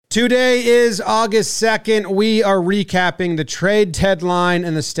Today is August 2nd. We are recapping the trade deadline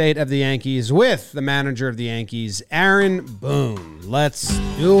and the state of the Yankees with the manager of the Yankees, Aaron Boone. Let's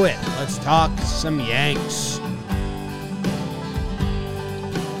do it. Let's talk some Yanks.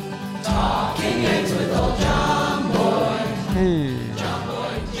 Talking Yanks with old John Boy. John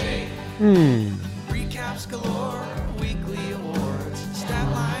Boy Jake. Recaps galore, weekly awards, stat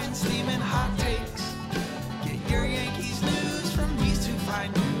lines, steaming hot takes. Get your Yankees news from these two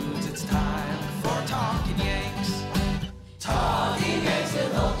fine dudes. It's time for Talking Yanks. Talking Yanks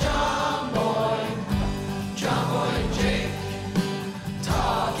with old John Boy. John Boy and Jake.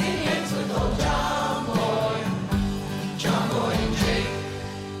 Talking Yanks with old John Boy. John Boy and Jake.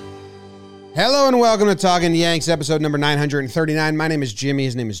 Hello and welcome to Talking Yanks, episode number 939. My name is Jimmy.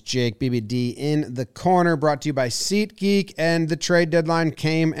 His name is Jake. BBD in the corner, brought to you by SeatGeek. And the trade deadline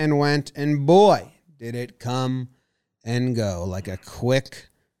came and went, and boy, did it come and go like a quick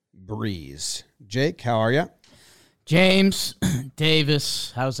breeze. Jake, how are you? James,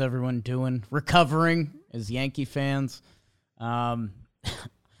 Davis, how's everyone doing? Recovering as Yankee fans. I'm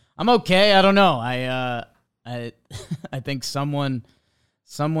okay. I don't know. I think someone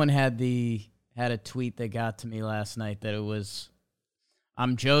had a tweet that got to me last night that it was,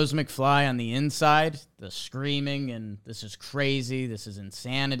 I'm Joe's McFly on the inside, the screaming, and this is crazy, this is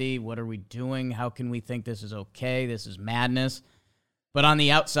insanity, what are we doing, how can we think this is okay, this is madness. But on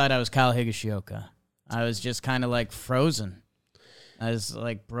the outside, I was Kyle Higashioka. I was just kind of like frozen. I was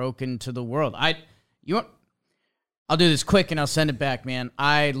like broken to the world. I'll do this quick and I'll send it back, man.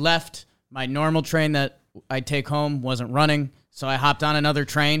 I left my normal train that I take home, wasn't running. So I hopped on another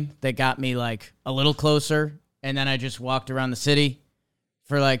train that got me like a little closer, and then I just walked around the city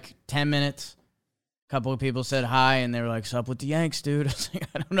for like 10 minutes. A couple of people said hi, and they were like, "What's up with the Yanks, dude?" I was like,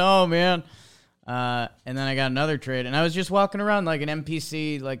 "I don't know, man." And then I got another trade, and I was just walking around like an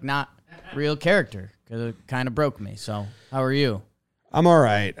NPC, like not real character, because it kind of broke me. So how are you? I'm all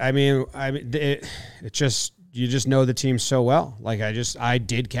right. I mean, it just, you just know the team so well. Like I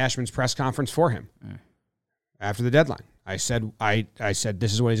did Cashman's press conference for him after the deadline. I said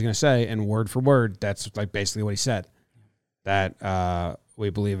this is what he's going to say, and word for word, that's like basically what he said. That we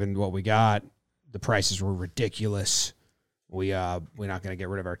believe in what we got. The prices were ridiculous. We're not going to get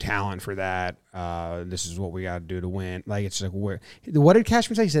rid of our talent for that. This is what we got to do to win. Like, it's like, what did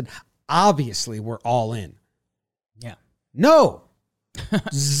Cashman say? He said, obviously we're all in. Yeah. No.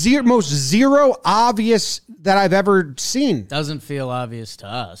 Most zero obvious that I've ever seen. Doesn't feel obvious to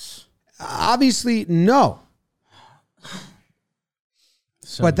us. Obviously, no.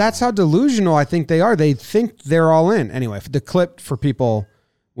 So, But that's how delusional I think they are. They think they're all in. Anyway, the clip for people,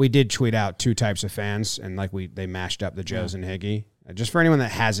 we did tweet out two types of fans, and like they mashed up the Joes and Higgy. Just for anyone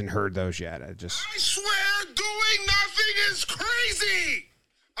that hasn't heard those yet, I swear doing nothing is crazy.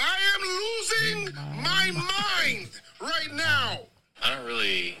 I am losing my mind right now. I don't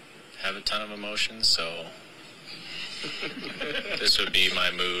really have a ton of emotions, so this would be my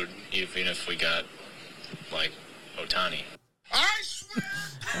mood, even if we got, like, Ohtani. I swear.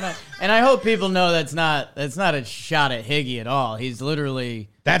 And I hope people know that's not a shot at Higgy at all. He's literally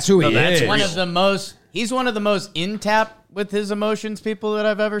that's who he is. He's one of the most in tap with his emotions people that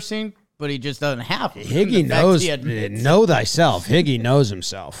I've ever seen, but he just doesn't have them. Higgy knows. Know thyself. Higgy knows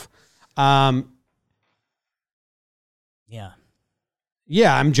himself. Yeah.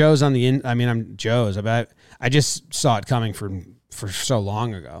 Yeah, I'm Joe's on the in. I mean, I'm Joe's. I just saw it coming for so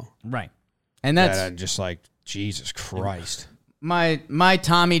long ago. Right. And that's that I'm just like, Jesus Christ. My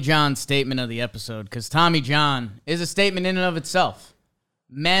Tommy John statement of the episode, because Tommy John is a statement in and of itself.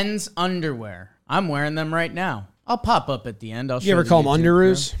 Men's underwear. I'm wearing them right now. I'll pop up at the end. You ever call them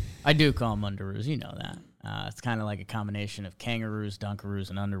underoos? I do call them underoos. You know that. It's kind of like a combination of kangaroos,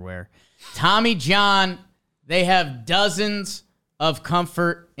 dunkaroos, and underwear. Tommy John, they have dozens of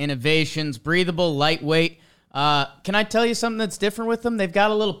comfort innovations, breathable, lightweight. Can I tell you something that's different with them? They've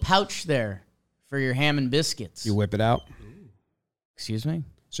got a little pouch there for your ham and biscuits. You whip it out? Excuse me?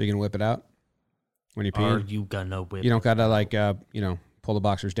 So you can whip it out when you pee? Or you gonna whip You don't got to pull the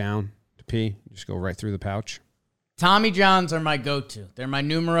boxers down to pee. You just go right through the pouch. Tommy Johns are my go-to. They're my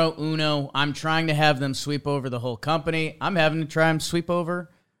numero uno. I'm trying to have them sweep over the whole company. I'm having to try and sweep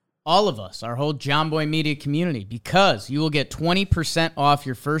over all of us, our whole John Boy Media community, because you will get 20% off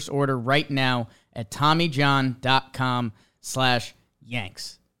your first order right now at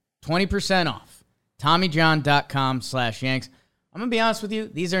TommyJohn.com/Yanks. 20% off. TommyJohn.com/Yanks. I'm going to be honest with you.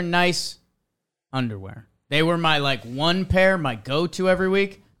 These are nice underwear. They were my one pair, my go-to every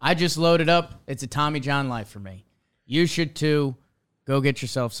week. I just loaded up. It's a Tommy John life for me. You should too. Go get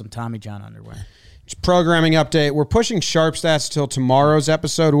yourself some Tommy John underwear. Programming update. We're pushing Sharp Stats till tomorrow's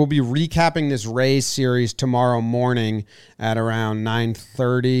episode. We'll be recapping this Rays series tomorrow morning at around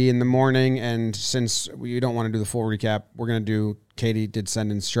 9:30 in the morning. And since we don't want to do the full recap, we're going to do, Katie did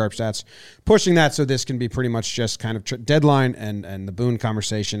send in Sharp Stats, pushing that so this can be pretty much just kind of deadline and the Boone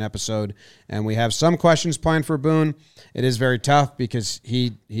conversation episode. And we have some questions planned for Boone. It is very tough because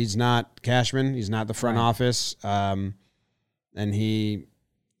he's not Cashman. He's not the front office. And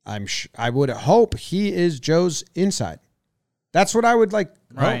I would hope he is Joe's inside. That's what I would hope.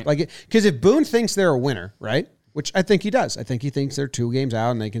 Because if Boone thinks they're a winner, right? Which I think he does. I think he thinks they're 2 games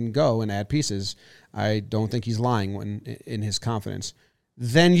out and they can go and add pieces. I don't think he's lying when in his confidence.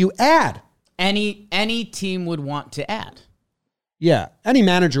 Then you add. Any team would want to add. Yeah. Any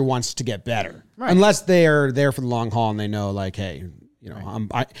manager wants to get better. Right. Unless they are there for the long haul and they know, hey,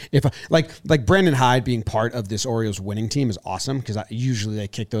 if Brandon Hyde being part of this Orioles winning team is awesome because usually they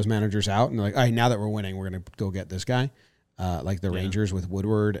kick those managers out and they're like, all right, now that we're winning, we're going to go get this guy. Rangers with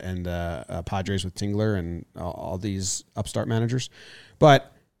Woodward and Padres with Tingler and all these upstart managers.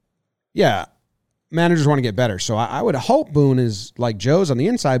 But yeah, managers want to get better. So I would hope Boone is like Joe's on the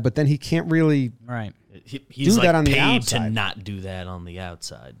inside, but then he can't really he's do that on the paid outside. to not do that on the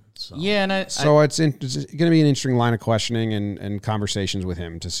outside. So. Yeah, and it's going to be an interesting line of questioning and conversations with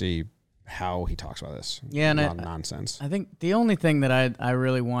him to see how he talks about this. Yeah, and nonsense. I think the only thing that I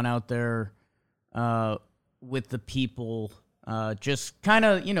really want out there with the people, just kind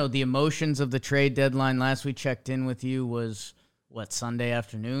of, the emotions of the trade deadline. Last we checked in with you was, Sunday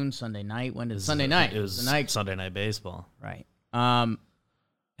afternoon, Sunday night? When did Sunday night? It was the night. Sunday Night Baseball. Right. And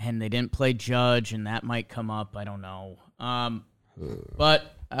they didn't play Judge, and that might come up. I don't know.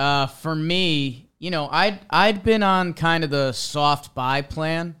 But for me, I'd been on kind of the soft buy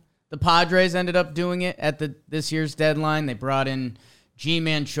plan. The Padres ended up doing it at this year's deadline. They brought in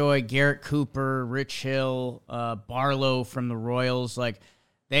G-Man Choi, Garrett Cooper, Rich Hill, Barlow from the Royals.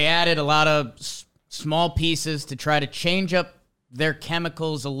 They added a lot of small pieces to try to change up their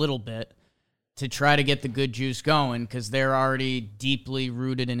chemicals a little bit to try to get the good juice going because they're already deeply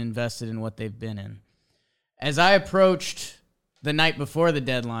rooted and invested in what they've been in. As I approached the night before the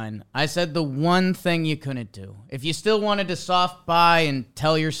deadline, I said the one thing you couldn't do, if you still wanted to soft buy and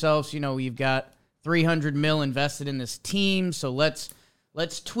tell yourselves, you've got $300 million invested in this team, so let's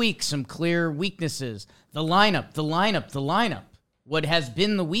tweak some clear weaknesses. The lineup. What has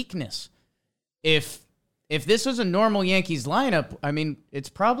been the weakness? If this was a normal Yankees lineup, I mean, it's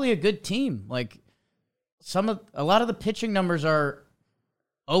probably a good team. A lot of the pitching numbers are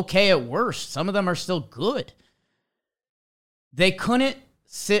okay at worst. Some of them are still good. They couldn't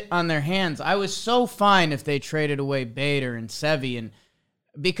sit on their hands. I was so fine if they traded away Bader and Sevy, and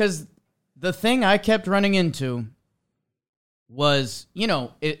because the thing I kept running into was,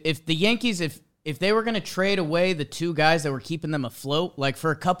 if the Yankees, if they were going to trade away the 2 guys that were keeping them afloat,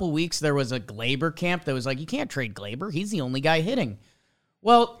 for a couple weeks there was a Glaber camp that was you can't trade Glaber. He's the only guy hitting.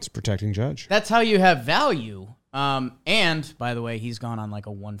 Well, it's protecting Judge. That's how you have value. And by the way, he's gone on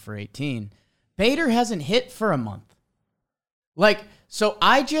a 1 for 18. Bader hasn't hit for a month. So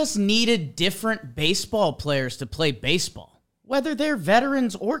I just needed different baseball players to play baseball, whether they're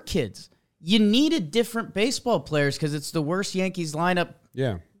veterans or kids. You needed different baseball players because it's the worst Yankees lineup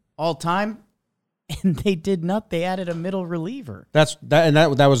all time. And they did not. They added a middle reliever. That's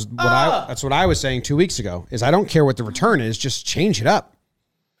what I was saying 2 weeks ago. Is I don't care what the return is, just change it up.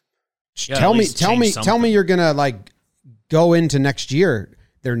 Tell me you're gonna go into next year.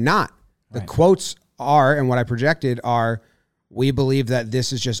 They're not. The quotes are, and what I projected are, we believe that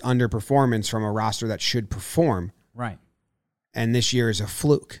this is just underperformance from a roster that should perform. Right. And this year is a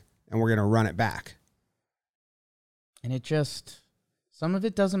fluke, and we're gonna run it back. And some of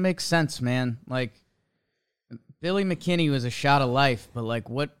it doesn't make sense, man. Billy McKinney was a shot of life, but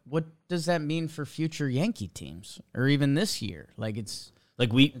what does that mean for future Yankee teams or even this year?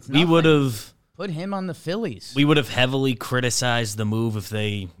 We would have put him on the Phillies. We would have heavily criticized the move if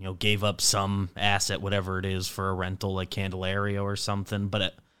they gave up some asset, whatever it is, for a rental like Candelario or something.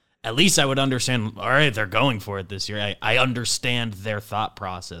 But at least I would understand. All right, they're going for it this year. I understand their thought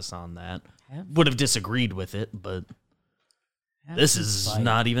process on that. Would have disagreed with it, but. This is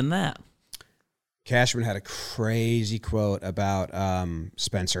not even that. Cashman had a crazy quote about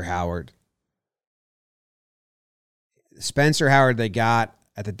Spencer Howard. Spencer Howard they got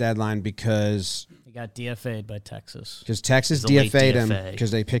at the deadline because... He got DFA'd by Texas. Because Texas DFA'd him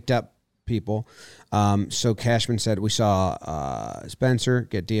because they picked up people. So Cashman said, we saw Spencer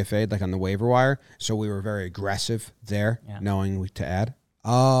get DFA'd on the waiver wire, so we were very aggressive there, knowing to add.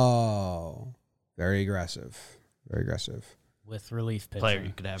 Oh, very aggressive. Very aggressive. with relief pitching. Player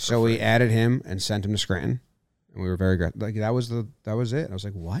you could have. So we added him and sent him to Scranton, and we were very aggressive. Like that was it. I was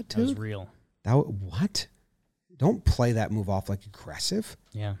like, what, That was dude? real. What? Don't play that move off like aggressive.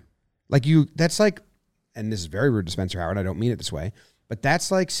 Yeah. Like that's like, and this is very rude to Spencer Howard. I don't mean it this way, but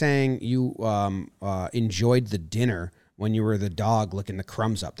that's like saying you enjoyed the dinner when you were the dog licking the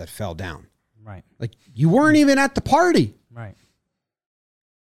crumbs up that fell down. Right. Like you weren't even at the party. Right.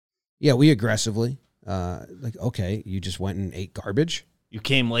 Yeah, we aggressively, like, okay, you just went and ate garbage. You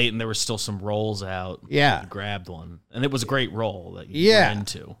came late and there were still some rolls out. Yeah. You grabbed one. And it was a great roll that you were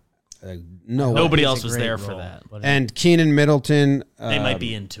into. Nobody Nobody else was there for that. And Keenan Middleton. They might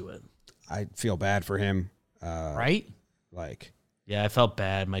be into it. I feel bad for him. Right? Like, yeah, I felt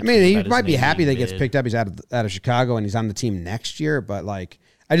bad. I mean, he might be happy that he gets picked up. He's out of Chicago and he's on the team next year. But like,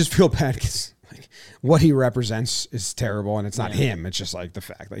 I just feel bad because like what he represents is terrible, and it's not him. It's just like the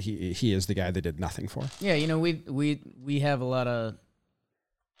fact that he is the guy they did nothing for. Yeah, you know, we have a lot of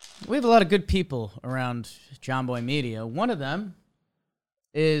good people around John Boy Media. One of them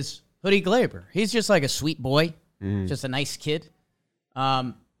is Hoodie Glaber. He's just like a sweet boy, just a nice kid.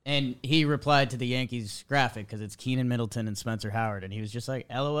 And he replied to the Yankees graphic because it's Keenan Middleton and Spencer Howard, and he was just like,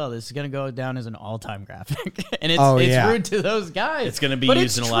 "LOL, this is gonna go down as an all-time graphic." And it's rude to those guys. It's gonna be but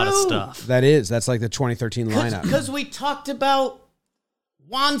used in a lot of stuff. That's like the 2013 lineup. Because we talked about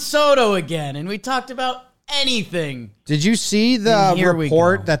Juan Soto again, and we talked about anything. Did you see the Here we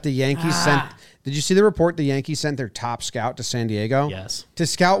report go. that the Yankees sent? Did you see the report the Yankees sent their top scout to San Diego? Yes. To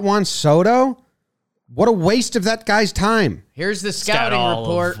scout Juan Soto? What a waste of that guy's time. Here's the Scout scouting all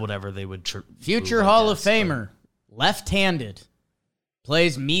report. of whatever they would. Future move, I Hall of guess, but- Famer, left-handed,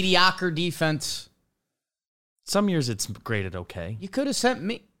 plays mediocre defense. Some years it's graded okay. You could have sent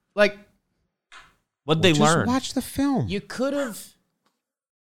me, like, What'd they Just learn? watch the film. you could have.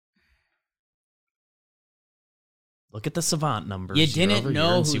 Look at the savant numbers. You year didn't over year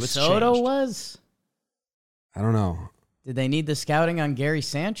know and see who what's Soto changed. was? I don't know. Did they need the scouting on Gary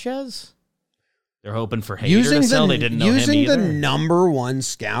Sanchez? They're hoping for Hader to sell. They didn't know him using either. the number one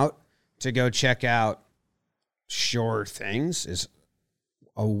scout to go check out sure things is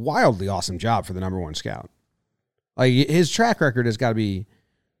a wildly awesome job for the number one scout. Like his track record has got to be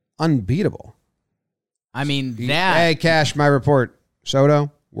unbeatable. I mean, that. Hey, Cash, my report.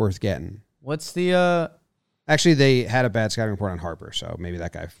 Soto, worth getting. What's the. Actually, they had a bad scouting report on Harper, so maybe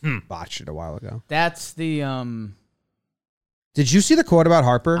that guy botched it a while ago. That's the. Did you see the quote about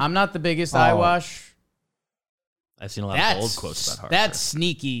Harper? I'm not the biggest eyewash. I've seen a lot of old quotes about Harper. That's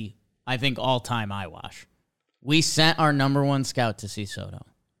sneaky, I think, all-time eyewash. We sent our number one scout to see Soto.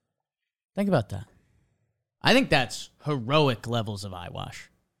 Think about that. I think that's heroic levels of eyewash.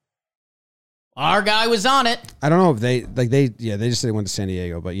 Our guy was on it. I don't know if they just said they went to San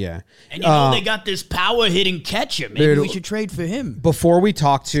Diego, but yeah. And you know they got this power-hitting catcher. Maybe dude, we should trade for him. Before we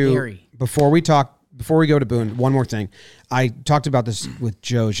Scary. Before we go to Boone, one more thing. I talked about this with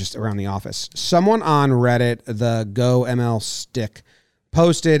Joe just around the office. Someone on Reddit, the Go ML Stick,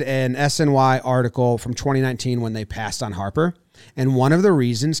 posted an SNY article from 2019 when they passed on Harper. And one of the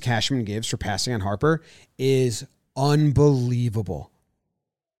reasons Cashman gives for passing on Harper is unbelievable.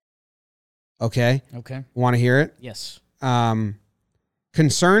 Okay? Okay. Want to hear it? Yes.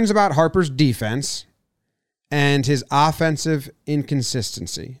 Concerns about Harper's defense and his offensive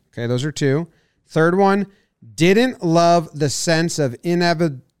inconsistency. Okay, those are two. Third one, didn't love the sense of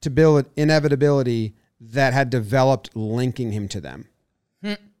inevitability that had developed linking him to them.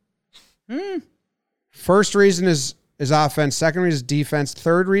 First reason is offense. Second reason is defense.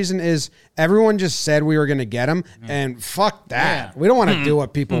 Third reason is everyone just said we were going to get him, and fuck that. Yeah. We don't want to do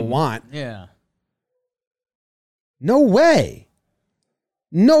what people want. Yeah. No way.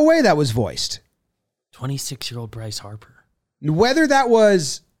 No way that was voiced. 26-year-old Bryce Harper. Whether that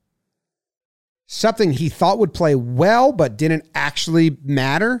was something he thought would play well but didn't actually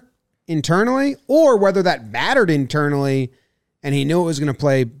matter internally, or whether that mattered internally and he knew it was going to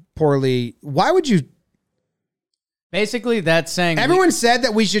play poorly. Why would you? Basically, that's saying Everyone said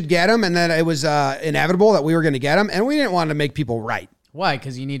that we should get him and that it was inevitable that we were going to get him, and we didn't want to make people right. Why?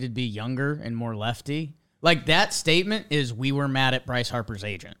 Because you needed to be younger and more lefty? Like, that statement is we were mad at Bryce Harper's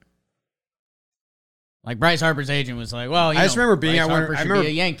agent. Like, Bryce Harper's agent was like, well, I just remember being Bryce at winter. Harper I should remember be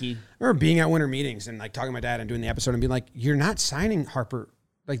a Yankee. I remember being at winter meetings and like talking to my dad and doing the episode and being like, "You're not signing Harper."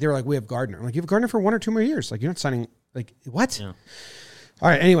 Like they were like, "We have Gardner." I'm like, "You have Gardner for 1 or 2 more years." Like you're not signing. Like what? Yeah. All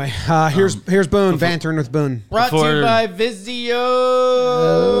right. Anyway, here's Boone bantering with Boone. Brought to you by Vizio.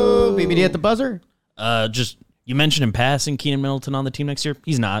 BBD at the buzzer. Just You mentioned in passing Keenan Middleton on the team next year.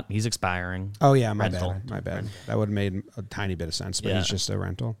 He's not. He's expiring. Oh, yeah, my Rental. bad. My bad. That would have made a tiny bit of sense, but he's just a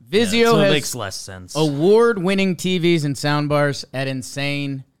rental. Vizio so it has makes less sense. award-winning TVs and soundbars at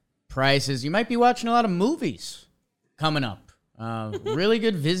insane prices. You might be watching a lot of movies coming up. Really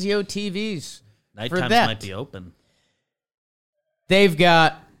good Vizio TVs. Night for times that. might be open. They've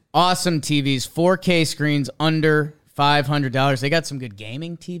got awesome TVs, 4K screens under $500. They got some good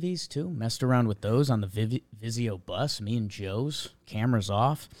gaming TVs, too. Messed around with those on the Vizio bus. Me and Joe's. Cameras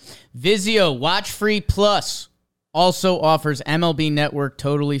off. Vizio Watch Free Plus also offers MLB Network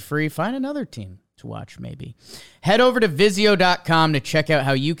totally free. Find another team to watch, maybe. Head over to Vizio.com to check out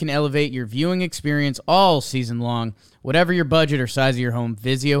how you can elevate your viewing experience all season long. Whatever your budget or size of your home,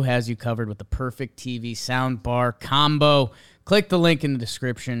 Vizio has you covered with the perfect TV sound bar combo. Click the link in the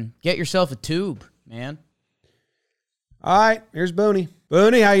description. Get yourself a tube, man. All right, here's Boone.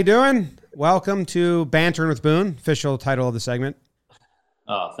 Boone, how you doing? Welcome to Bantering with Boone, official title of the segment.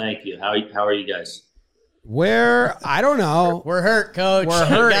 Oh, thank you. How are you guys? I don't know. We're hurt, Coach. We're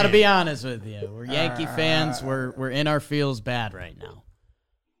hurt. Got to be honest with you. We're Yankee fans. We're in our feels bad right now.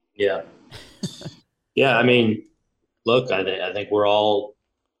 Yeah. Yeah, I mean, look, I think we're all,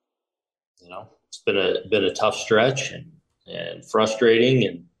 it's been a tough stretch and frustrating,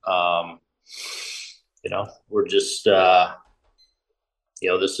 and we're just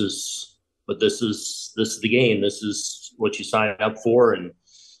this is the game. This is what you sign up for, and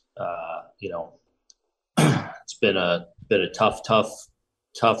it's been a tough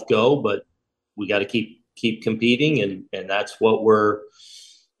go, but we got to keep competing, and that's what we're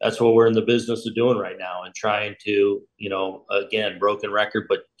in the business of doing right now, and trying to, again, broken record,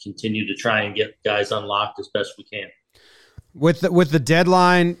 but continue to try and get guys unlocked as best we can. With the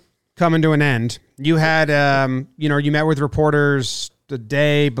deadline coming to an end, you had you met with reporters the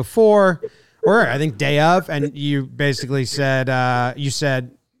day before, or I think day of, and you basically said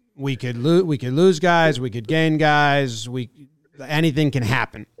we could lose guys, we could gain guys, anything can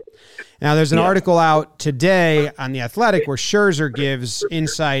happen. Now, there's an article out today on The Athletic where Scherzer gives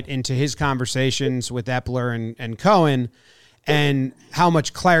insight into his conversations with Epler and Cohen, and how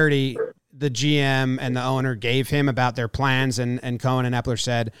much clarity the GM and the owner gave him about their plans. And Cohen and Epler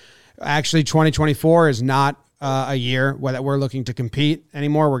said, actually, 2024 is not a year that we're looking to compete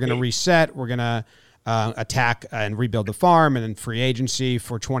anymore. We're going to reset. We're going to attack and rebuild the farm, and then free agency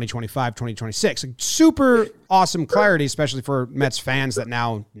for 2025, 2026. Like, super awesome clarity, especially for Mets fans that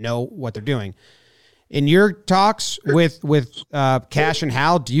now know what they're doing. In your talks with Cash and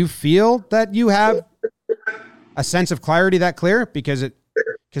Hal, do you feel that you have a sense of clarity that clear? Because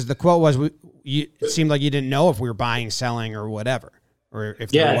the quote was, it seemed like you didn't know if we were buying, selling, or whatever. Or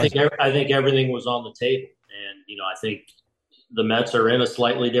if I think everything was on the table, and I think the Mets are in a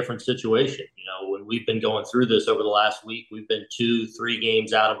slightly different situation. When we've been going through this over the last week, we've been 2-3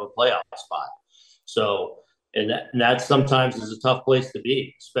 games out of a playoff spot. So, and that sometimes is a tough place to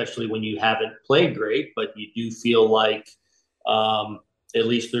be, especially when you haven't played great, but you do feel like at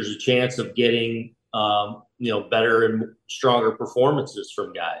least there's a chance of getting better and stronger performances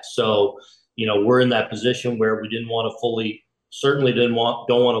from guys. So, we're in that position where we don't want to pull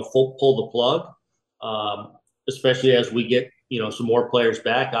the plug, especially as we get some more players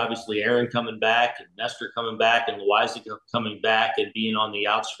back. Obviously, Aaron coming back, and Nestor coming back, and Loizic coming back, and being on the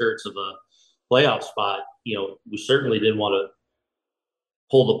outskirts of a playoff spot. We certainly didn't want to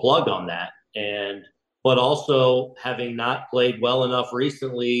pull the plug on that, but also having not played well enough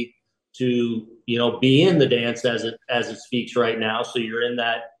recently to be in the dance as it speaks right now. So you're in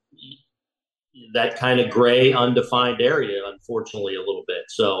that kind of gray, undefined area, unfortunately, a little bit.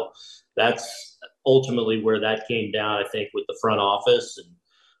 So that's ultimately where that came down, I think, with the front office. And,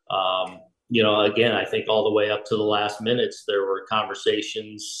 again, I think all the way up to the last minutes, there were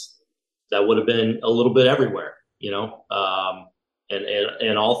conversations that would have been a little bit everywhere, and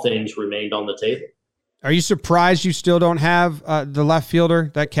all things remained on the table. Are you surprised you still don't have the left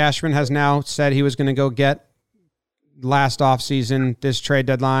fielder that Cashman has now said he was going to go get last offseason, this trade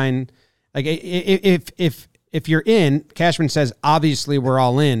deadline? Like, if you're in, Cashman says, obviously we're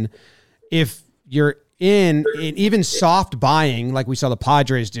all in. If you're in even soft buying, like we saw the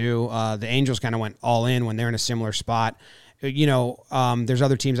Padres do, the Angels kind of went all in when they're in a similar spot. There's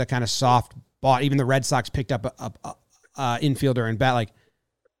other teams that kind of soft bought. Even the Red Sox picked up a infielder and bat.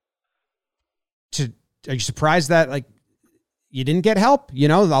 Are you surprised that you didn't get help?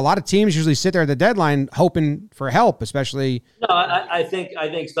 A lot of teams usually sit there at the deadline hoping for help, especially. No, I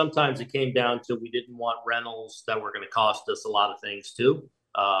think sometimes it came down to we didn't want rentals that were going to cost us a lot of things too.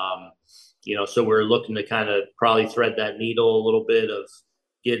 So we're looking to kind of probably thread that needle a little bit of,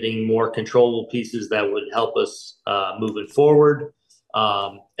 getting more controllable pieces that would help us moving forward.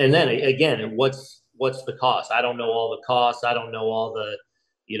 And then again, what's the cost? I don't know all the costs. I don't know all the,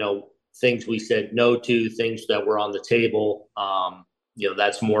 things we said no to, things that were on the table.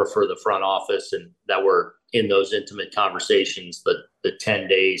 That's more for the front office, and that we're in those intimate conversations, the 10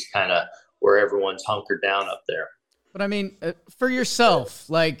 days kind of where everyone's hunkered down up there. But I mean, for yourself,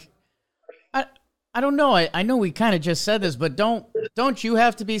 like, I don't know. I know we kind of just said this, but don't you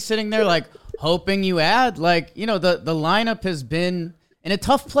have to be sitting there like hoping you add? Like, the lineup has been in a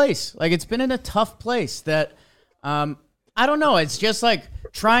tough place. Like, it's been in a tough place that I don't know. It's just like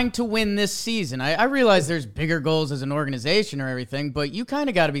trying to win this season. I realize there's bigger goals as an organization or everything, but you kind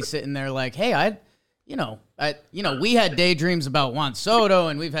of got to be sitting there like, hey, we had daydreams about Juan Soto,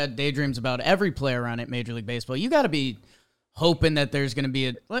 and we've had daydreams about every player around at Major League Baseball. You got to be hoping that there's going to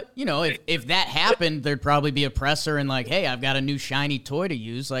be if that happened, there'd probably be a presser and like, hey, I've got a new shiny toy to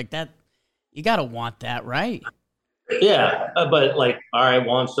use like that. You got to want that, right? Yeah. But like, all right,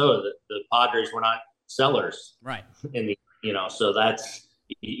 Juan Soto, the Padres were not sellers. Right. So that's,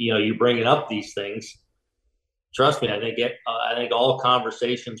 you bringing up these things. Trust me, I think all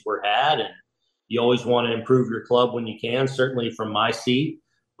conversations were had, and you always want to improve your club when you can, certainly from my seat.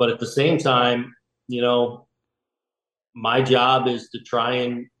 But at the same time, my job is to try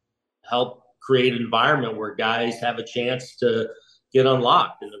and help create an environment where guys have a chance to get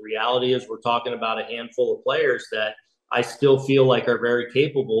unlocked. And the reality is we're talking about a handful of players that I still feel like are very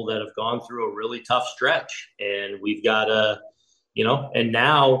capable, that have gone through a really tough stretch. And we've got to, and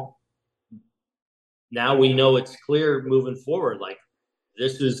now we know it's clear moving forward. Like,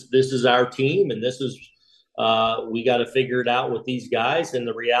 this is our team, and this is we got to figure it out with these guys. And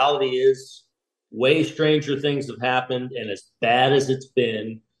the reality is, way stranger things have happened, and as bad as it's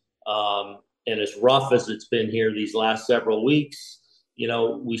been, and as rough as it's been here these last several weeks,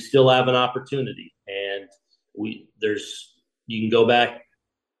 we still have an opportunity. And you can go back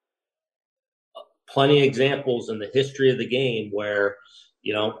plenty of examples in the history of the game where,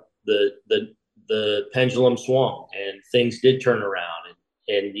 the pendulum swung and things did turn around,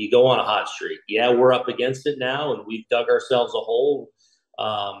 and you go on a hot streak. Yeah, we're up against it now, and we've dug ourselves a hole.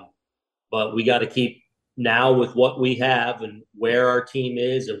 But we got to keep now with what we have and where our team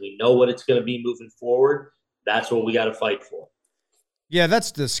is, and we know what it's going to be moving forward. That's what we got to fight for. Yeah,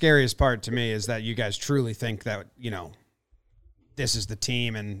 that's the scariest part to me, is that you guys truly think that, this is the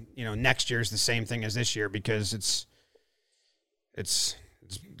team, and, next year's the same thing as this year, because it's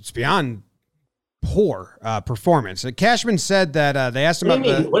beyond poor performance. Cashman said that they asked him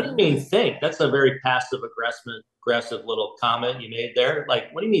about what do you mean think? That's a very aggressive little comment you made there.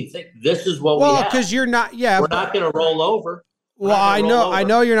 Like, what do you mean think? This is what we have. Well, because you're not, we're not going to roll over. Well, I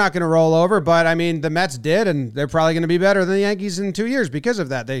know you're not going to roll over, but I mean, the Mets did, and they're probably going to be better than the Yankees in 2 years because of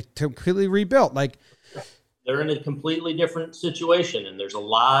that. They completely rebuilt. Like, they're in a completely different situation, and there's a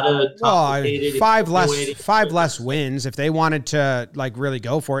lot of complicated five less wins. If they wanted to like really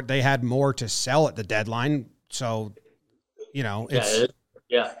go for it, they had more to sell at the deadline. So, it's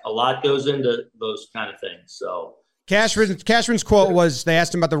a lot goes into those kind of things. So Cashman's quote was, they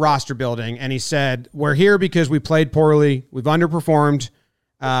asked him about the roster building, and he said, "We're here because we played poorly. We've underperformed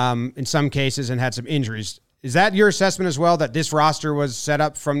in some cases and had some injuries." Is that your assessment as well, that this roster was set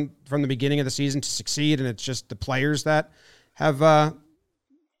up from the beginning of the season to succeed, and it's just the players that have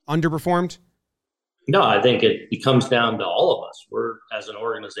underperformed? No, I think it comes down to all of us. We're, as an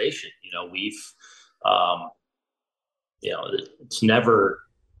organization, we've, it's never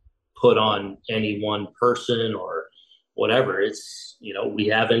put on any one person or whatever. It's, we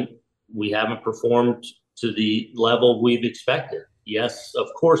haven't performed to the level we've expected. Yes,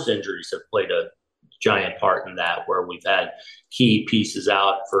 of course, injuries have played a giant part in that, where we've had key pieces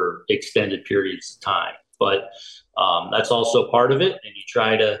out for extended periods of time. But that's also part of it. And you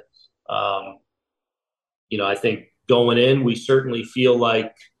try to, I think going in, we certainly feel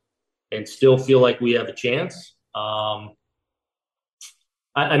like, and still feel like we have a chance. I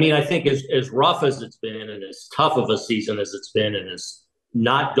think as rough as it's been, and as tough of a season as it's been, and as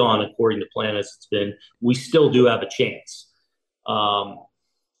not gone according to plan as it's been, we still do have a chance.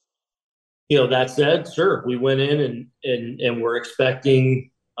 That said, sure, we went in and we're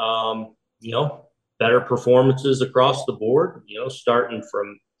expecting, better performances across the board, starting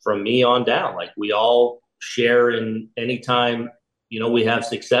from me on down. Like, we all share in any time, we have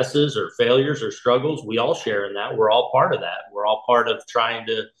successes or failures or struggles. We all share in that. We're all part of that. We're all part of trying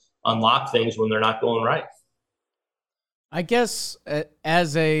to unlock things when they're not going right. I guess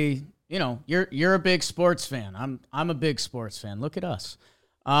as a, you're a big sports fan. I'm a big sports fan. Look at us.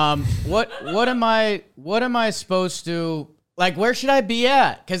 What am I supposed to, Like, where should I be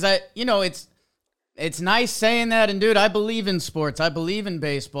at? Because it's nice saying that, and dude, I believe in sports. I believe in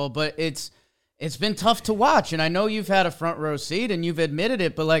baseball, but it's been tough to watch. And I know you've had a front row seat and you've admitted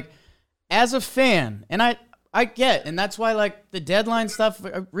it, but like as a fan, and I get, and that's why like the deadline stuff,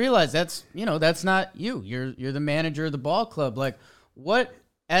 I realize that's not you. You're the manager of the ball club. Like, what,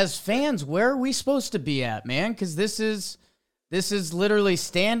 as fans, where are we supposed to be at, man? Because this is literally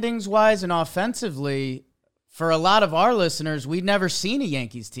standings wise and offensively, for a lot of our listeners, we've never seen a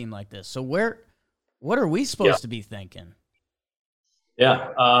Yankees team like this. So what are we supposed to be thinking? Yeah.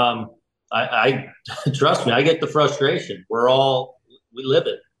 I trust me, I get the frustration. We live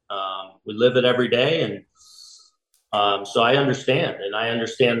it. We live it every day. And so I understand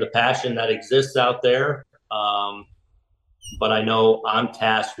the passion that exists out there. But I know I'm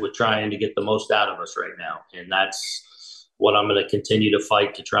tasked with trying to get the most out of us right now. And that's what I'm going to continue to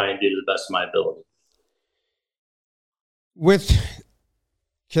fight to try and do to the best of my ability.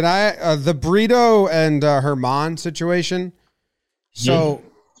 The Brito and Herman situation. So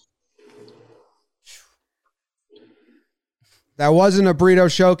that wasn't a Brito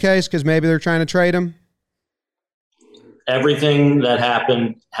showcase because maybe they're trying to trade him. Everything that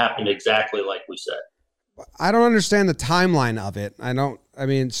happened exactly like we said. I don't understand the timeline of it.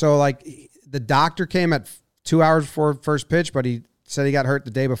 So like the doctor came at 2 hours before first pitch, but he said he got hurt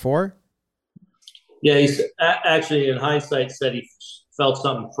the day before. Yeah, he's actually, in hindsight, said he felt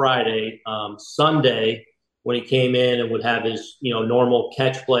something Friday. Sunday, when he came in and would have his normal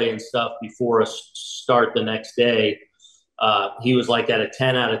catch play and stuff before a start the next day, he was like at a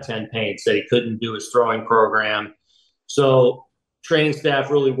 10 out of 10 pain. Said he couldn't do his throwing program. So training staff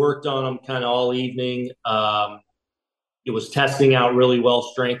really worked on him kind of all evening. It was testing out really well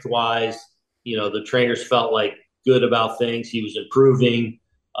strength-wise. The trainers felt like good about things. He was improving.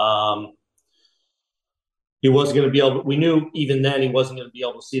 He wasn't going to be able. We knew even then he wasn't going to be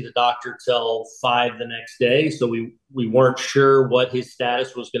able to see the doctor till 5 the next day. So we weren't sure what his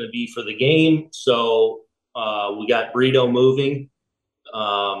status was going to be for the game. So we got Brito moving,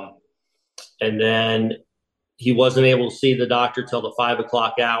 and then he wasn't able to see the doctor till the 5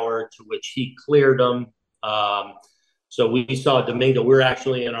 o'clock hour, to which he cleared him. So we saw Domingo. We're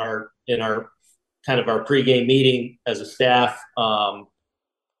actually in our kind of our pregame meeting as a staff.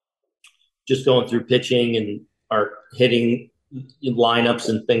 Just going through pitching and our hitting lineups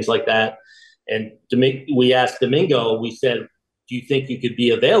and things like that. And we asked Domingo, we said, do you think you could be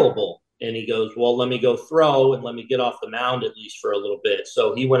available? And he goes, well, let me go throw and let me get off the mound at least for a little bit.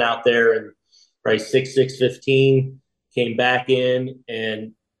 So he went out there and probably 6:15, came back in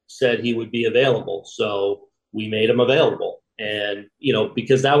and said he would be available. So we made him available. And,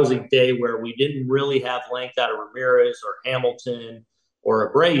 because that was a day where we didn't really have length out of Ramirez or Hamilton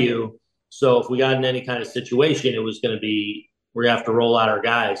or Abreu. So if we got in any kind of situation, it was going to be, we're going to have to roll out our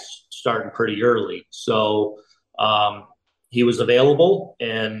guys starting pretty early. So he was available,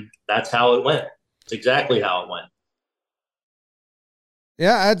 and that's how it went. It's exactly how it went.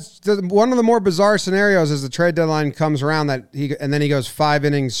 Yeah, it's one of the more bizarre scenarios as the trade deadline comes around and then he goes 5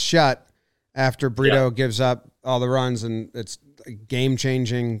 innings shut after Brito gives up all the runs, and it's a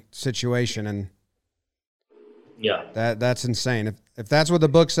game-changing situation. And yeah, that's insane. If that's what the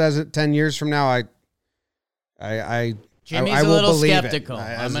book says it 10 years from now, Jimmy's I a will little believe skeptical. it.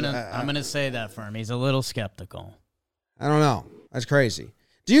 I'm gonna say that for him. He's a little skeptical. I don't know. That's crazy.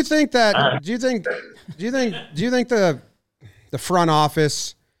 Do you think that? Do you think the front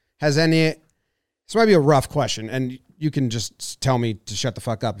office has any? This might be a rough question, and you can just tell me to shut the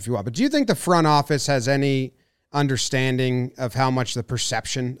fuck up if you want. But do you think the front office has any understanding of how much the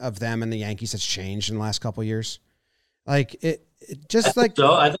perception of them and the Yankees has changed in the last couple of years? Like it just like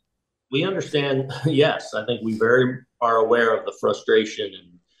so. I think we understand. Yes, I think we very are aware of the frustration,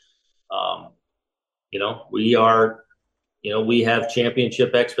 and we are. We have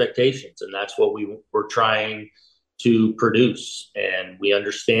championship expectations, and that's what we're trying to produce. And we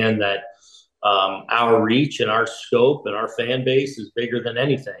understand that our reach and our scope and our fan base is bigger than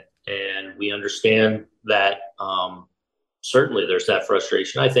anything. And we understand that certainly there's that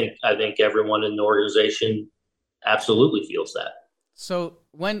frustration. I think everyone in the organization absolutely feels that. So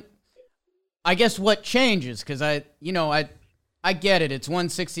I guess what changes, because I get it. It's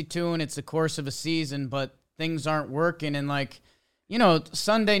 162 and it's the course of a season, but things aren't working. And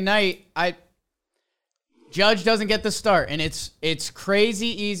Sunday night, Judge doesn't get the start, and it's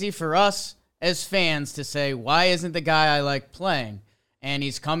crazy easy for us as fans to say, why isn't the guy I like playing? And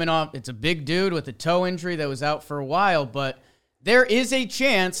he's coming off, it's a big dude with a toe injury that was out for a while, but there is a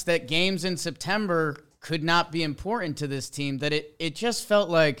chance that games in September could not be important to this team, that it just felt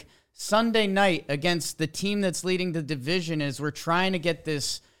like Sunday night against the team that's leading the division as we're trying to get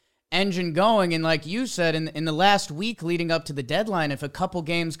this engine going. And like you said, in the last week leading up to the deadline, if a couple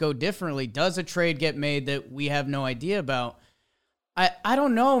games go differently, does a trade get made that we have no idea about? I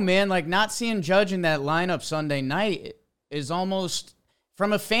don't know, man. Like, not seeing Judge in that lineup Sunday night is almost,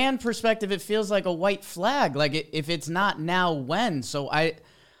 from a fan perspective, it feels like a white flag. Like, if it's not now, when? So I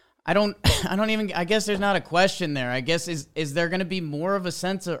don't even, I guess there's not a question there. I guess, is there going to be more of a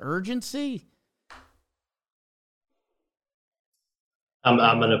sense of urgency? I'm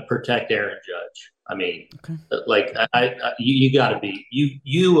going to protect Aaron Judge. I mean, Okay. like you got to be,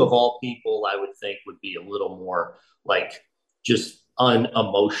 you of all people, I would think would be a little more like just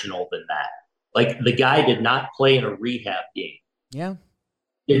unemotional than that. Like, the guy did not play in a rehab game. Yeah.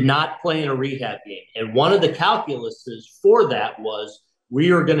 Did not play in a rehab game. And one of the calculuses for that was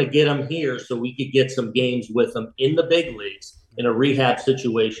we are going to get him here so we could get some games with him in the big leagues in a rehab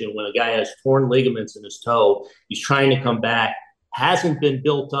situation when a guy has torn ligaments in his toe. He's trying to come back. Hasn't been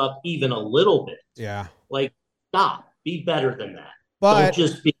built up even a little bit. Yeah. Like, stop. Be better than that. But don't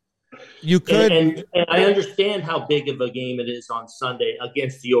just be. You could. And I understand how big of a game it is on Sunday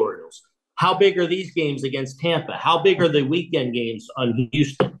against the Orioles. How big are these games against Tampa? How big are the weekend games on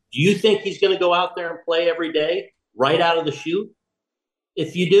Houston? Do you think he's going to go out there and play every day right out of the chute?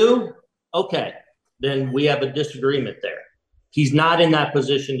 If you do, okay, then we have a disagreement there. He's not in that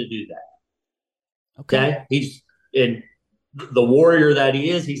position to do that. Okay? He's in the warrior that he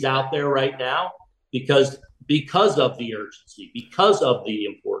is. He's out there right now because of the urgency, because of the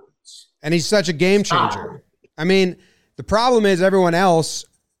importance. And he's such a game changer. I mean, the problem is everyone else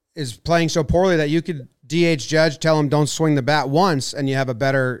is playing so poorly that you could DH Judge, tell him don't swing the bat once, and you have a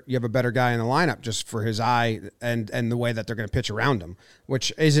better guy in the lineup just for his eye and the way that they're going to pitch around him,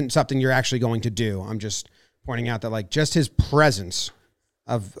 which isn't something you're actually going to do. I'm just pointing out that, like, just his presence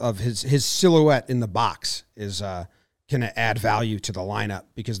of his silhouette in the box is going to add value to the lineup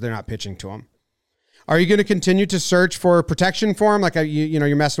because they're not pitching to him. Are you going to continue to search for protection for him? Like,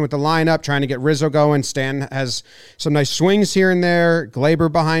 you're messing with the lineup, trying to get Rizzo going. Stan has some nice swings here and there.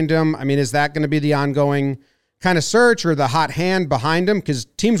 Glaber behind him. I mean, is that going to be the ongoing kind of search or the hot hand behind him? Because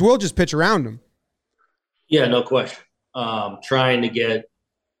teams will just pitch around him. Yeah, no question. Trying to get,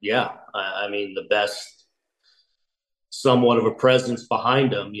 I mean, the best, somewhat of a presence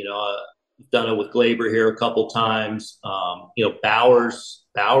behind him. We've done it with Glaber here a couple times.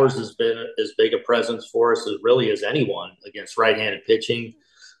 Bowers has been as big a presence for us as really as anyone against right-handed pitching.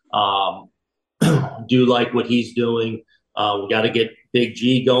 Do like what he's doing. We got to get Big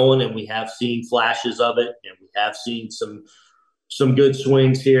G going, and we have seen flashes of it, and we have seen some good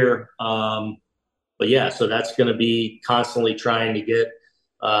swings here. But yeah, so that's going to be constantly trying to get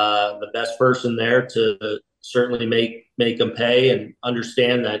the best person there to certainly make them pay and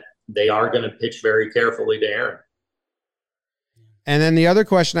understand that they are going to pitch very carefully to Aaron. And then the other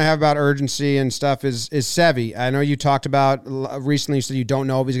question I have about urgency and stuff is Sevy. I know you talked about recently, you said you don't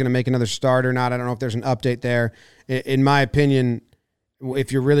know if he's going to make another start or not. I don't know if there's an update there. In my opinion,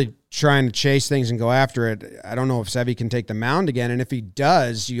 if you're really trying to chase things and go after it, I don't know if Sevy can take the mound again. And if he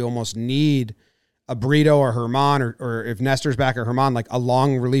does, you almost need a Brito or Herman, or if Nestor's back or Herman, like a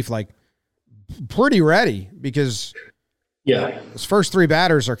long relief, like pretty ready, because his first three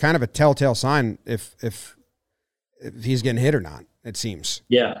batters are kind of a telltale sign if he's getting hit or not, it seems.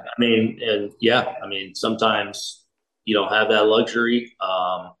 Yeah. I mean, sometimes you don't have that luxury.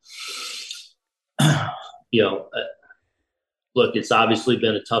 Look, it's obviously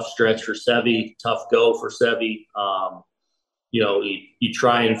been a tough stretch for Sevy, tough go for Sevy. You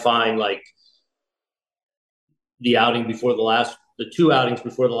try and find, like, the two outings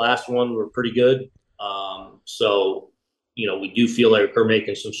before the last one were pretty good. We do feel like we're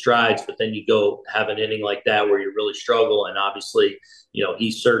making some strides, but then you go have an inning like that where you really struggle. And obviously,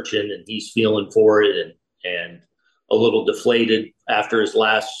 he's searching and he's feeling for it and a little deflated after his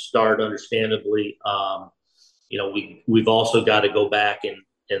last start, understandably. We've also got to go back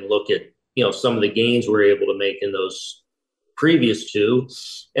and look at, some of the gains we're able to make in those previous two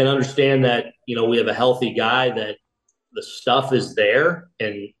and understand that, we have a healthy guy, that the stuff is there.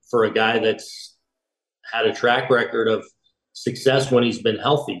 And for a guy that's had a track record of success when he's been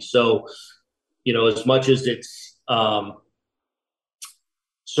healthy. So, as much as it's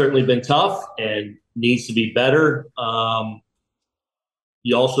certainly been tough and needs to be better,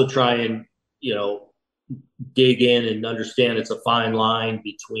 you also try and, dig in and understand it's a fine line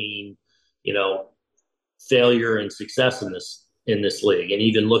between, failure and success in this league. And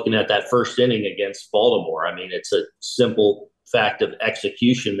even looking at that first inning against Baltimore, I mean, it's a simple fact of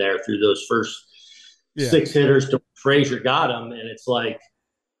execution there through those first 6 hitters to Frazier got him. And it's like,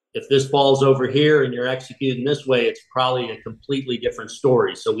 if this ball's over here and you're executing this way, it's probably a completely different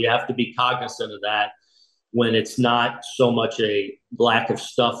story. So we have to be cognizant of that when it's not so much a lack of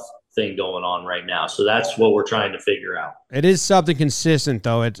stuff thing going on right now. So that's what we're trying to figure out. It is something consistent,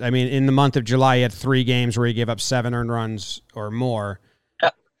 though. In the month of July, he had 3 games where he gave up 7 earned runs or more.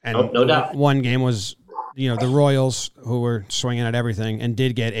 Yeah. And no doubt. One game was, the Royals, who were swinging at everything and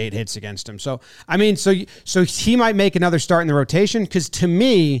did get 8 hits against him. So, so he might make another start in the rotation, because to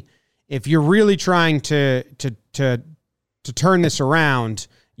me, if you're really trying to turn this around,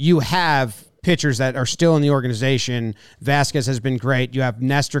 you have pitchers that are still in the organization. Vasquez has been great. You have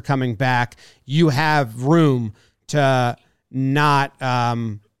Nestor coming back. You have room to not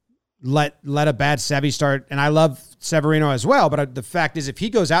let a bad Sevy start. And I love Severino as well, but the fact is, if he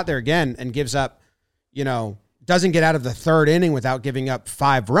goes out there again and gives up, doesn't get out of the 3rd inning without giving up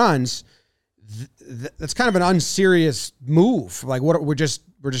 5 runs, that's kind of an unserious move. Like, what we're just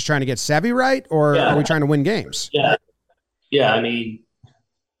trying to get Sevy right, or are we trying to win games? Yeah. I mean,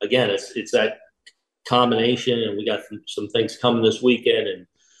 again, it's that combination, and we got some things coming this weekend, and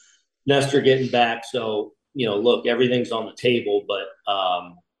Nestor getting back. So, look, everything's on the table, but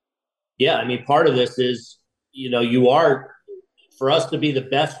part of this is, for us to be the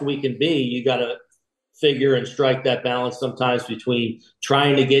best we can be, you got to figure and strike that balance sometimes between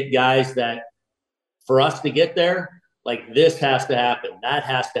trying to get guys that, for us to get there, like, this has to happen, that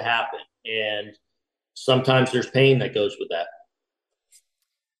has to happen. And sometimes there's pain that goes with that.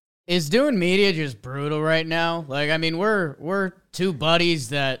 Is doing media just brutal right now? Like, I mean, we're 2 buddies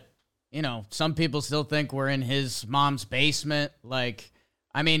that, some people still think we're in his mom's basement. Like,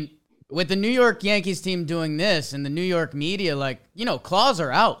 I mean, with the New York Yankees team doing this and the New York media, like, claws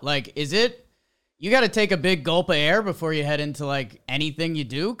are out. Like, you got to take a big gulp of air before you head into, like, anything you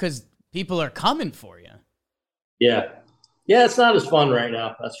do, because people are coming for you. Yeah. Yeah, it's not as fun right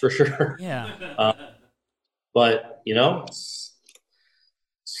now, that's for sure. Yeah. But, it's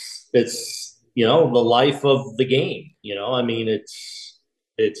the life of the game.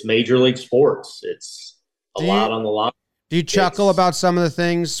 It's Major League Sports. It's a lot on the line. Do you chuckle about some of the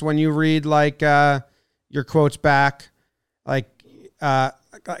things when you read, like, your quotes back? Like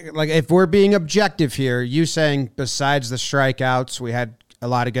if we're being objective here, you saying besides the strikeouts, we had a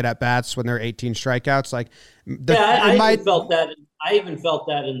lot of good at bats when there were 18 strikeouts. Like, I even felt that. I even felt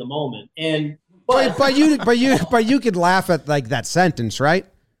that in the moment. And but you could laugh at, like, that sentence, right?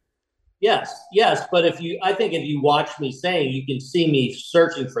 Yes. But I think if you watch me saying, you can see me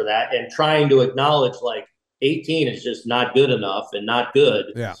searching for that and trying to acknowledge, like, 18 is just not good enough and not good.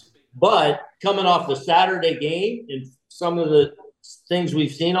 Yeah. But coming off the Saturday game and some of the things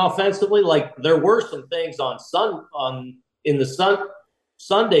we've seen offensively, like, there were some things in the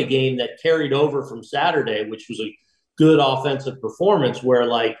Sunday game that carried over from Saturday, which was a good offensive performance, where,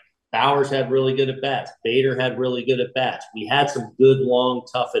 like, Bowers had really good at bats. Bader had really good at bats. We had some good, long,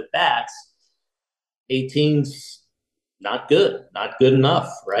 tough at bats. 18's not good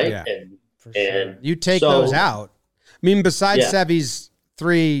enough, right? Yeah, for sure. And you take those out. I mean, besides Sevy's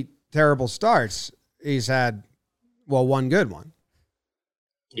 3 terrible starts, he's had, one good one.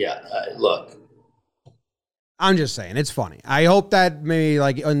 Yeah, look. I'm just saying, it's funny. I hope that maybe,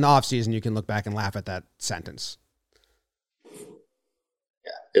 like, in the offseason, you can look back and laugh at that sentence.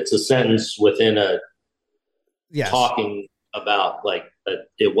 Yeah, it's a sentence within a yes. talking about, like,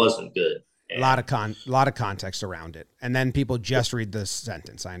 it wasn't good. A lot of context around it, and then people just read the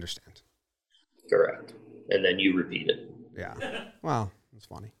sentence. I understand. Correct, and then you repeat it. Yeah. Well, it's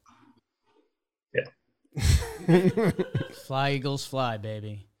funny. Yeah. Fly, Eagles, fly,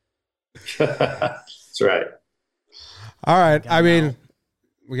 baby. That's right. All right. I mean,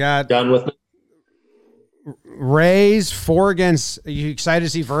 we got done with it. Rays 4 against. Are you excited to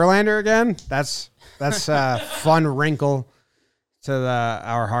see Verlander again? That's a fun wrinkle to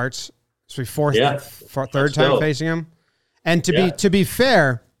our hearts. It's the third time facing him. And to be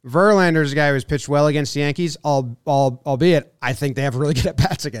fair, Verlander's a guy who's pitched well against the Yankees. Albeit, I think they have really good at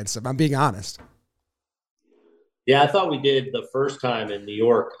bats against him. I'm being honest. Yeah, I thought we did the first time in New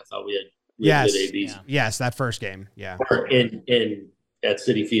York. I thought we had good ABs. Yeah. Yes, that first game. Yeah. Or in at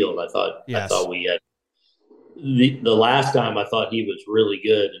Citi Field, I thought we had the last time. I thought he was really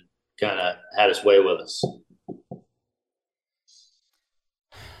good and kind of had his way with us.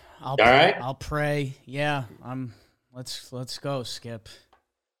 All right. I'll pray. Yeah. Let's go, Skip.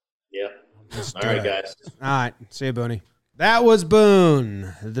 Yeah. All right, guys. All right. See you, Booney. That was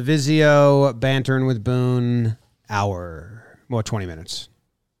Boone. The Vizio bantering with Boone hour. 20 minutes.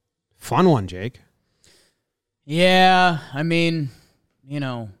 Fun one, Jake. Yeah. I mean,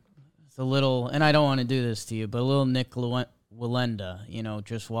 it's a little, and I don't want to do this to you, but a little Nick Willenda,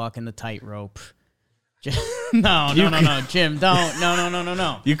 just walking the tightrope. No, Jim, don't.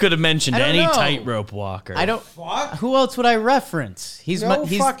 No. You could have mentioned any know. tightrope walker. I don't. Who else would I reference? He's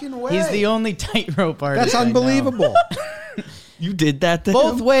fucking way. He's the only tightrope artist. That's unbelievable. You did that to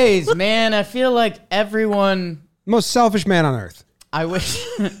Both him? ways, man. I feel like everyone. Most selfish man on earth. I wish.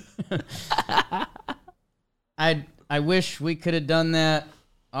 I wish we could have done that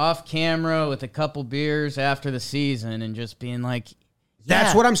off camera with a couple beers after the season and just being like,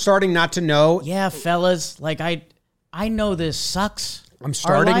 That's what I'm starting not to know. yeah, fellas. Like I know this sucks. I'm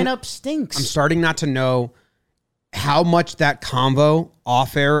starting. Our lineup stinks. I'm starting not to know how much that convo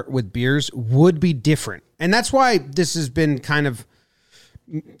off air with beers would be different. And that's why this has been kind of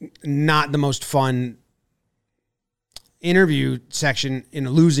not the most fun interview section in a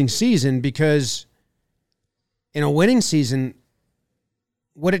losing season, because in a winning season,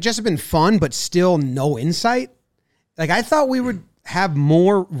 would it just have been fun but still no insight? Like, I thought we would have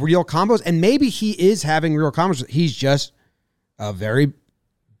more real combos, and maybe he is having real combos. He's just a very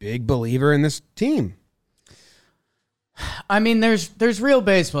big believer in this team. I mean, there's real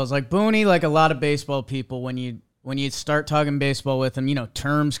baseballs. Like Boone, like a lot of baseball people, when you start talking baseball with them,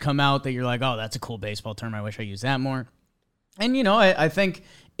 terms come out that you're like, oh, that's a cool baseball term. I wish I used that more. And, I think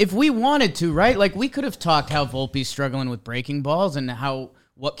if we wanted to, right, like we could have talked how Volpe's struggling with breaking balls and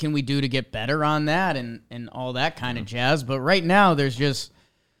what can we do to get better on that and all that kind of jazz. But right now there's just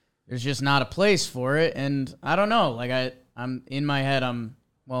not a place for it. And I don't know, like I'm in my head,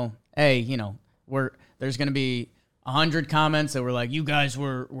 there's going to be 100 comments that were like, you guys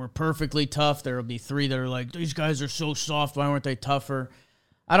were perfectly tough. There will be 3 that are like, these guys are so soft. Why weren't they tougher?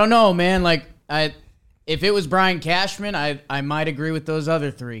 I don't know, man. Like if it was Brian Cashman, I might agree with those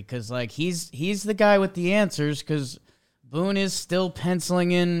other 3 because like he's the guy with the answers, because Boone is still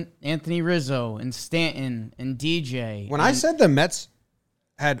penciling in Anthony Rizzo and Stanton and DJ. When I said the Mets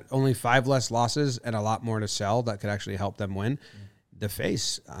had only 5 less losses and a lot more to sell that could actually help them win, the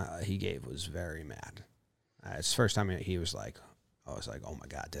face he gave was very mad. It's the first time he was like, I was like, oh my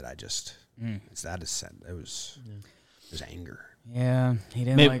God, did I just? It's that is it was anger. Yeah, he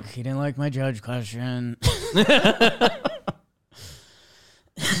didn't like my Judge question.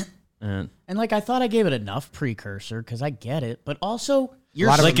 And like I thought I gave it enough precursor because I get it, but also A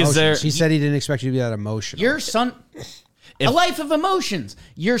lot of like, emotions. He said he didn't expect you to be that emotional. A life of emotions.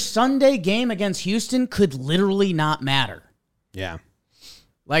 Your Sunday game against Houston could literally not matter. Yeah.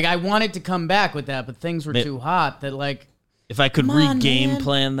 Like I wanted to come back with that, but things were too hot that like. If I could re-game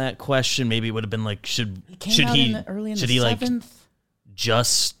plan that question, maybe it would have been like, should he like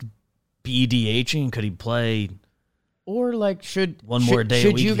just be DHing? Could he play? Or like should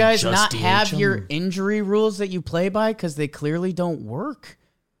you guys not have your injury rules that you play by because they clearly don't work?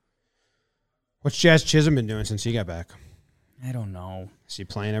 What's Jazz Chisholm been doing since he got back? I don't know. Is he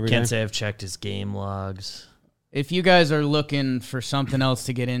playing every day? Can't say I've checked his game logs. If you guys are looking for something else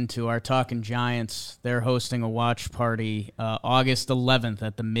to get into, our Talking Giants, they're hosting a watch party August 11th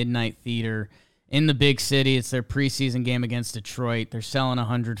at the Midnight Theater in the big city. It's their preseason game against Detroit. They're selling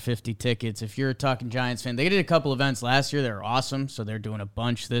 150 tickets. If you're a Talking Giants fan, they did a couple events last year. They were awesome, so they're doing a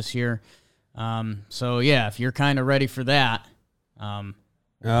bunch this year. So, yeah, if you're kind of ready for that, I'll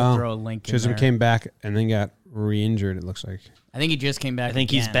throw a link in Chisholm there. came back and then got re-injured, it looks like. I think he just came back I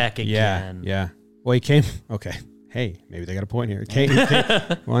think he's back again. Yeah. Well, he came. Okay. Hey, maybe they got a point here. He came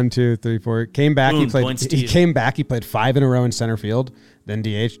 1, 2, 3, 4. Came back. Boom, He came back. He played 5 in a row in center field, then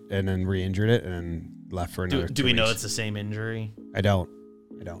DH, and then re-injured it, and then left for another. Do we know it's the same injury? I don't.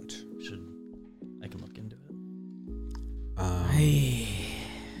 I can look into it.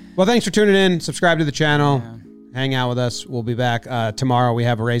 Well, thanks for tuning in. Subscribe to the channel. Yeah. Hang out with us. We'll be back tomorrow. We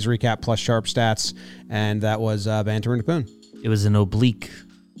have a Rays recap plus sharp stats, and that was Banter and Boone. It was an oblique.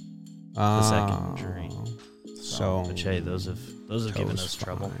 The second injury. So, which, hey, those have given us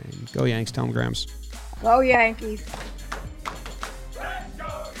trouble. Go Yanks. Tell them Grams. Go Yankees.